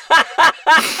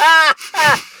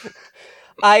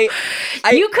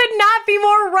 You could not be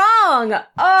more wrong.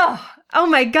 Oh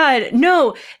my God.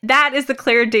 No, that is the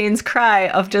Claire Danes cry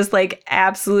of just like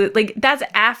absolute, like that's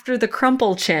after the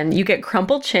crumple chin. You get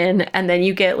crumple chin and then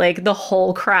you get like the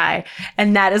whole cry.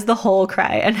 And that is the whole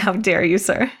cry. And how dare you,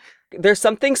 sir? There's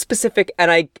something specific,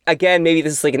 and again, maybe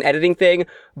this is like an editing thing,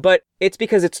 but it's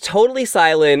because it's totally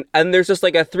silent and there's just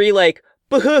like a 3 like,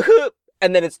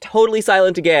 and then it's totally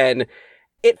silent again.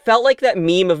 It felt like that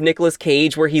meme of Nicolas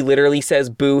Cage where he literally says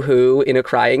boo-hoo in a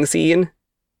crying scene.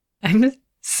 I'm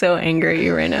so angry at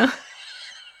you right now.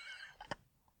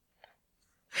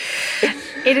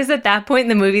 It is at that point in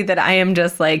the movie that I am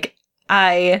just like,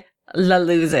 I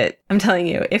lose it. I'm telling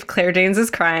you, if Claire Danes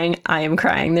is crying, I am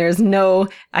crying.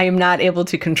 I am not able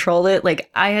to control it. Like,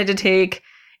 I had to take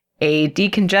a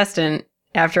decongestant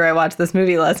after I watched this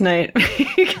movie last night.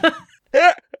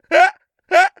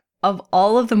 Of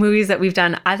all of the movies that we've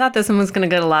done, I thought this one was going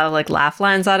to get a lot of like laugh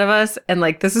lines out of us. And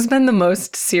like, this has been the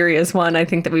most serious one I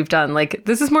think that we've done. Like,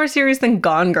 this is more serious than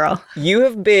Gone Girl. You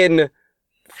have been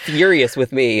furious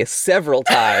with me several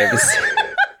times.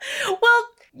 Well,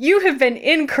 you have been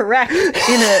incorrect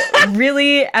in a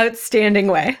really outstanding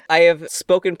way. I have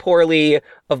spoken poorly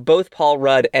of both Paul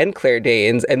Rudd and Claire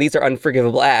Danes, and these are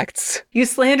unforgivable acts. You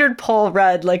slandered Paul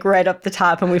Rudd like right up the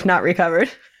top, and we've not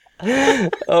recovered.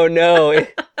 Oh no.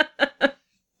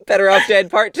 Better Off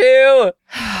Dead Part 2.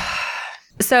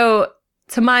 So,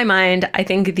 to my mind, I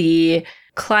think the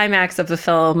climax of the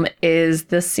film is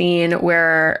the scene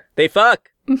where they fuck.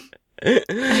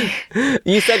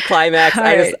 You said climax.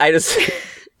 Right.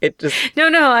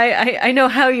 No, I know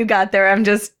how you got there. I'm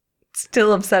just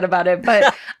still upset about it.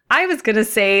 But I was going to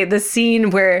say the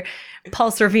scene where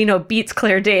Paul Sorvino beats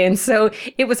Claire Danes. So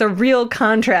it was a real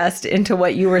contrast into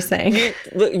what you were saying.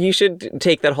 You should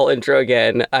take that whole intro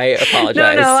again. I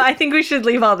apologize. No, I think we should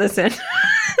leave all this in.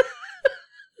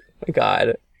 My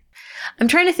God. I'm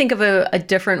trying to think of a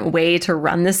different way to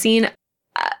run the scene.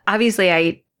 Obviously,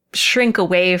 I shrink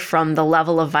away from the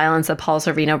level of violence that Paul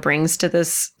Sorvino brings to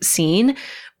this scene.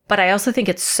 But I also think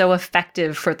it's so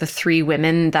effective for the 3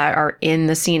 women that are in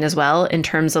the scene as well, in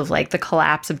terms of like the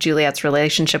collapse of Juliet's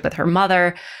relationship with her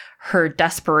mother, her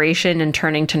desperation in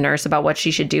turning to Nurse about what she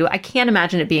should do. I can't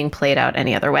imagine it being played out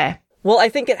any other way. Well, I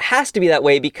think it has to be that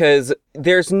way because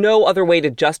there's no other way to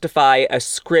justify a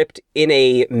script in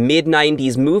a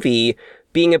mid-90s movie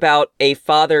being about a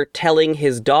father telling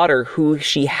his daughter who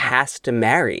she has to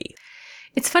marry.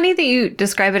 It's funny that you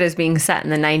describe it as being set in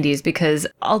the 90s because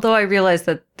although I realize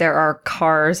that there are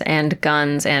cars and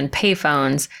guns and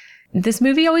payphones, this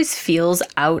movie always feels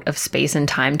out of space and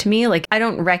time to me. Like, I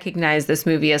don't recognize this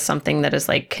movie as something that is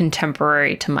like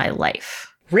contemporary to my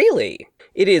life. Really?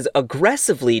 It is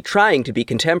aggressively trying to be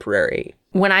contemporary.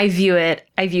 When I view it,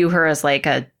 I view her as like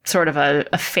a sort of a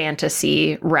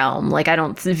fantasy realm. Like, I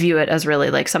don't view it as really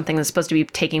like something that's supposed to be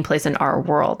taking place in our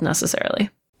world necessarily.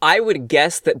 I would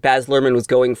guess that Baz Luhrmann was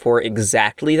going for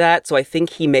exactly that, so I think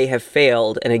he may have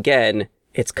failed. And again,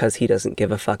 it's because he doesn't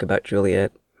give a fuck about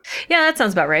Juliet. Yeah, that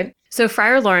sounds about right. So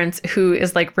Friar Lawrence, who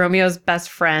is like Romeo's best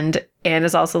friend, and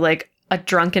is also like a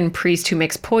drunken priest who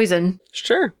makes poison.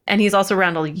 Sure. And he's also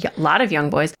around a lot of young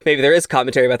boys. Maybe there is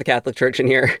commentary about the Catholic Church in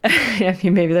here. Yeah,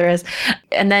 maybe there is.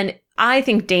 And then I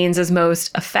think Danes' most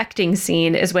affecting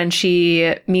scene is when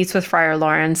she meets with Friar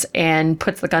Lawrence and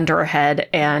puts the gun to her head.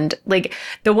 And like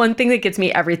the one thing that gets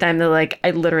me every time that like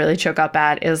I literally choke up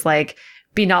at is like,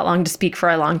 be not long to speak, for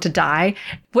I long to die.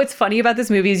 What's funny about this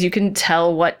movie is you can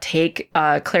tell what take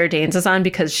Claire Danes is on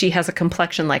because she has a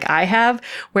complexion like I have,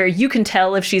 where you can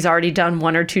tell if she's already done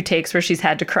 1 or 2 takes where she's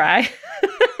had to cry.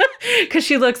 Because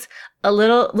she looks a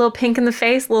little pink in the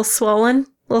face, a little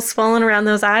swollen around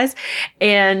those eyes.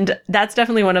 And that's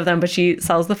definitely one of them, but she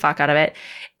sells the fuck out of it.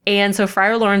 And so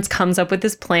Friar Lawrence comes up with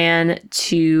this plan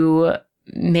to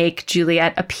make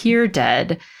Juliet appear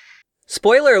dead.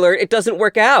 Spoiler alert, it doesn't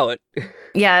work out.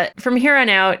 Yeah, from here on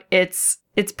out, it's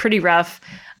pretty rough.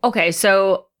 Okay,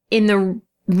 so in the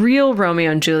real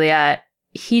Romeo and Juliet,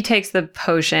 he takes the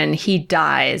potion, he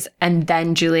dies, and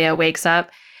then Juliet wakes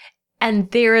up.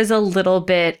 And there is a little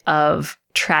bit of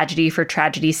tragedy for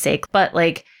tragedy's sake, but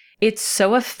like it's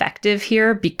so effective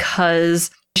here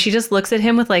because she just looks at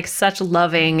him with like such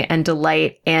loving and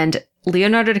delight. And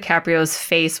Leonardo DiCaprio's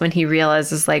face when he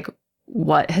realizes like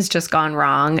what has just gone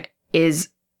wrong is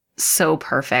so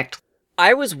perfect.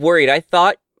 I was worried. I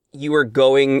thought you were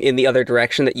going in the other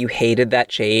direction, that you hated that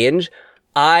change.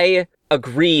 I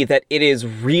agree that it is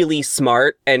really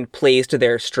smart and plays to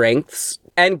their strengths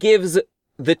and gives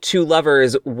the two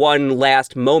lovers one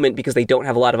last moment because they don't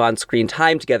have a lot of on-screen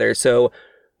time together. So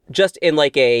just in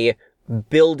like a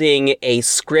building a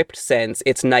script sense,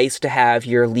 it's nice to have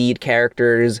your lead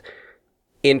characters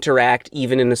interact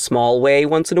even in a small way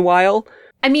once in a while.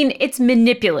 I mean, it's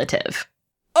manipulative.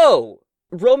 Oh,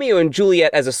 Romeo and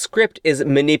Juliet as a script is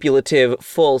manipulative,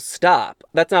 full stop.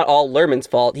 That's not all Luhrmann's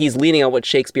fault. He's leaning on what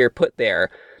Shakespeare put there.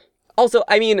 Also,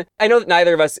 I mean, I know that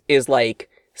neither of us is like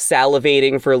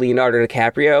salivating for Leonardo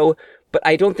DiCaprio, but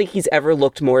I don't think he's ever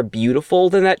looked more beautiful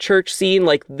than that church scene.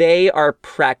 Like, they are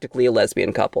practically a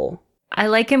lesbian couple. I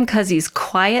like him because he's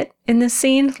quiet in this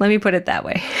scene. Let me put it that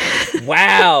way.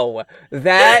 Wow.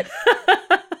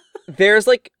 There's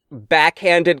like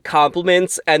backhanded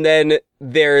compliments, and then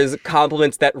there's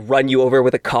compliments that run you over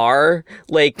with a car.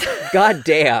 Like,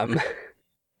 goddamn.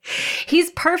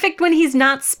 He's perfect when he's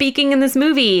not speaking in this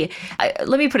movie.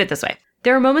 Let me put it this way.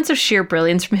 There are moments of sheer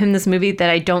brilliance from him in this movie that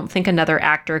I don't think another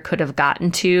actor could have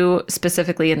gotten to,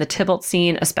 specifically in the Tybalt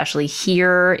scene, especially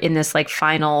here in this like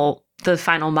the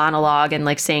final monologue and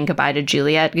like saying goodbye to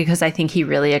Juliet, because I think he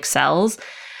really excels.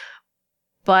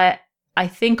 But I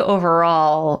think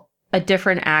overall, a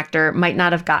different actor might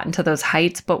not have gotten to those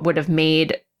heights, but would have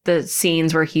made the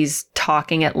scenes where he's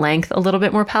talking at length a little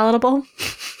bit more palatable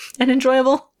and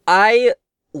enjoyable. I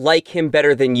like him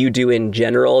better than you do in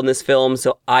general in this film,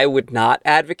 so I would not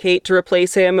advocate to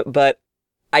replace him, but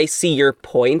I see your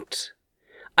point.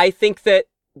 I think that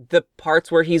the parts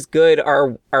where he's good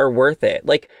are worth it.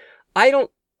 Like, I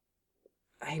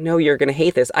know you're gonna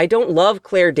hate this. I don't love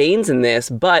Claire Danes in this,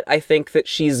 but I think that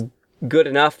she's good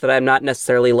enough that I'm not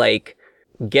necessarily like,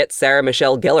 get Sarah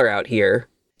Michelle Gellar out here.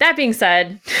 That being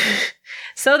said,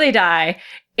 so they die.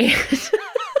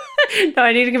 And no,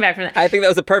 I need to come back from that. I think that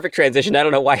was a perfect transition. I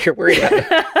don't know why you're worried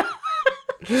about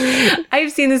it.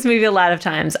 I've seen this movie a lot of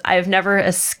times. I've never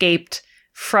escaped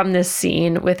from this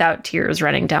scene without tears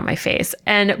running down my face.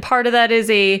 And part of that is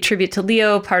a tribute to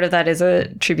Leo. Part of that is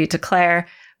a tribute to Claire.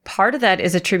 Part of that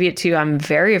is a tribute to, I'm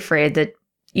very afraid that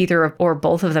either or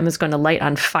both of them is going to light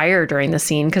on fire during the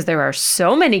scene because there are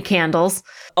so many candles.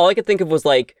 All I could think of was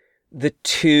like the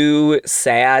two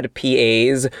sad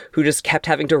PAs who just kept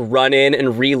having to run in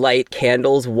and relight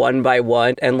candles one by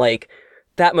one. And like,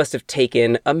 that must have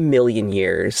taken a million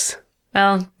years.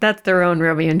 Well, that's their own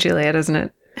Romeo and Juliet, isn't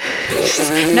it?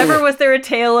 Never was there a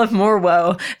tale of more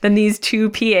woe than these two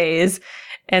PAs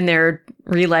and their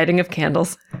relighting of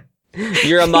candles.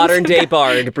 You're a modern day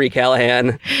bard, Brie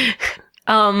Callahan.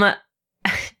 I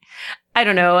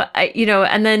don't know.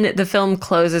 And then the film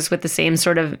closes with the same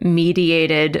sort of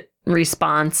mediated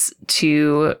response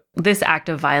to this act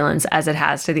of violence as it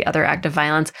has to the other act of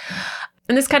violence.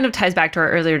 And this kind of ties back to our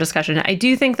earlier discussion. I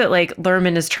do think that like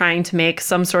Luhrmann is trying to make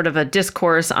some sort of a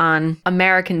discourse on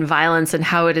American violence and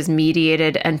how it is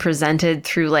mediated and presented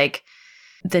through like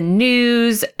the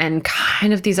news and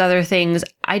kind of these other things.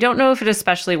 I don't know if it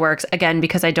especially works, again,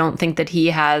 because I don't think that he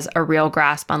has a real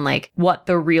grasp on like what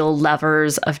the real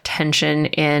levers of tension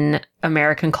in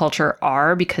American culture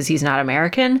are, because he's not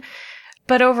American.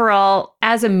 But overall,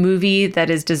 as a movie that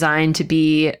is designed to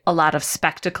be a lot of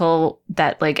spectacle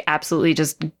that like absolutely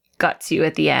just guts you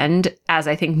at the end, as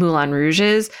I think Moulin Rouge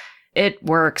is, it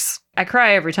works I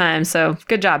cry every time, so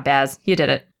good job, Baz. You did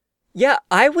it. Yeah,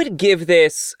 I would give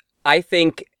this, I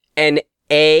think, an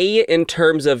A in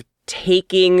terms of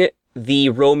taking the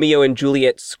Romeo and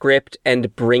Juliet script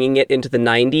and bringing it into the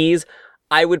 90s.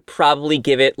 I would probably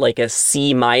give it like a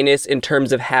C- in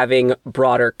terms of having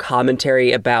broader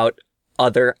commentary about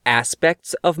other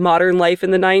aspects of modern life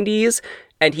in the 90s,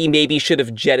 and he maybe should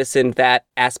have jettisoned that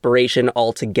aspiration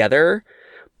altogether.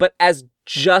 But as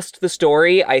just the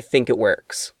story, I think it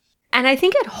works. And I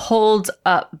think it holds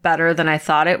up better than I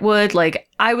thought it would. Like,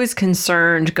 I was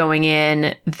concerned going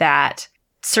in that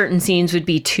certain scenes would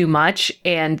be too much,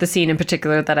 and the scene in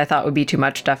particular that I thought would be too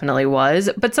much definitely was.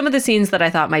 But some of the scenes that I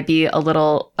thought might be a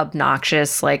little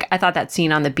obnoxious, like I thought that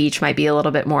scene on the beach might be a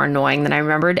little bit more annoying than I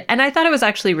remembered, and I thought it was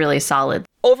actually really solid.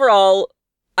 Overall,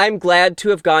 I'm glad to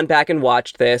have gone back and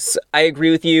watched this. I agree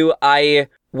with you. I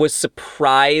was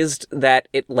surprised that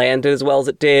it landed as well as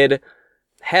it did.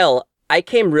 Hell, I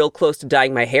came real close to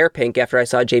dyeing my hair pink after I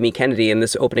saw Jamie Kennedy in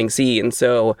this opening scene,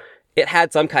 so it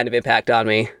had some kind of impact on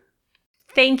me.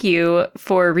 Thank you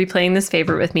for replaying this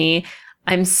favorite with me.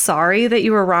 I'm sorry that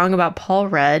you were wrong about Paul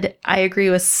Rudd. I agree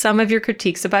with some of your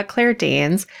critiques about Claire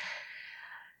Danes.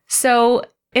 So,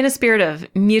 in a spirit of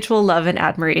mutual love and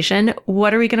admiration,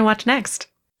 what are we going to watch next?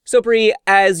 So, Brie,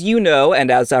 as you know,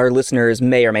 and as our listeners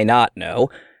may or may not know,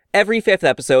 every fifth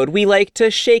episode, we like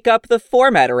to shake up the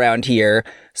format around here.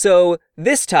 So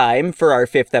this time, for our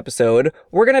fifth episode,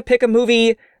 we're going to pick a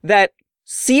movie that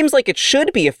seems like it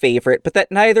should be a favorite, but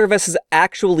that neither of us has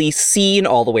actually seen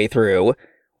all the way through,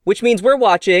 which means we're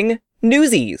watching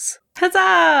Newsies.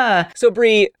 Huzzah! So,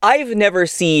 Brie, I've never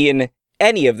seen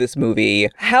any of this movie.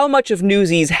 How much of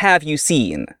Newsies have you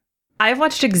seen? I've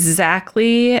watched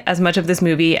exactly as much of this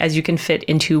movie as you can fit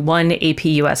into one AP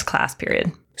US class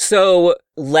period. So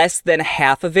less than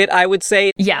half of it, I would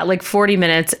say. Yeah, like 40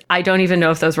 minutes. I don't even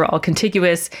know if those were all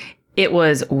contiguous. It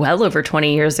was well over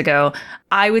 20 years ago.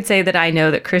 I would say that I know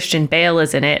that Christian Bale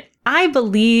is in it. I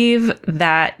believe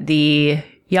that the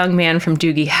young man from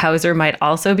Doogie Howser might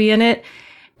also be in it.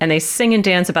 And they sing and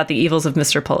dance about the evils of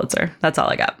Mr. Pulitzer. That's all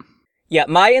I got. Yeah,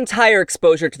 my entire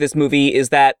exposure to this movie is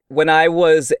that when I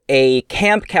was a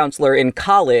camp counselor in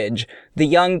college, the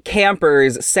young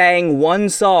campers sang one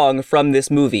song from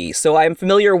this movie. So I'm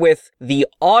familiar with the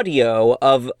audio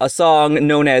of a song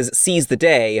known as Seize the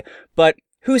Day, but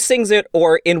who sings it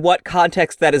or in what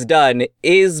context that is done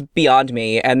is beyond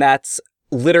me, and that's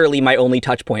literally my only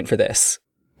touch point for this.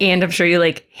 And I'm sure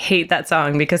you hate that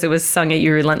song because it was sung at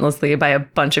you relentlessly by a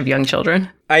bunch of young children.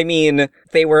 I mean,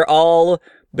 they were all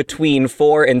between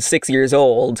 4 and 6 years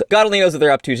old. God only knows what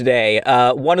they're up to today.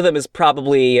 One of them is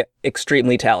probably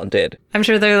extremely talented. I'm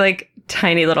sure they're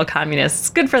tiny little communists.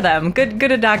 Good for them. Good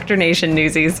indoctrination,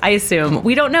 Newsies. I assume.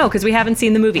 We don't know because we haven't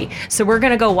seen the movie. So we're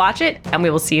going to go watch it and we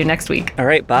will see you next week. All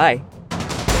right, bye.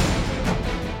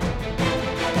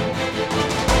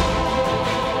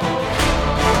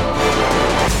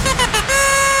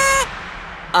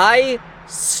 I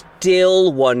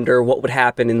still wonder what would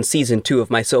happen in season 2 of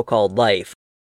My So-Called Life.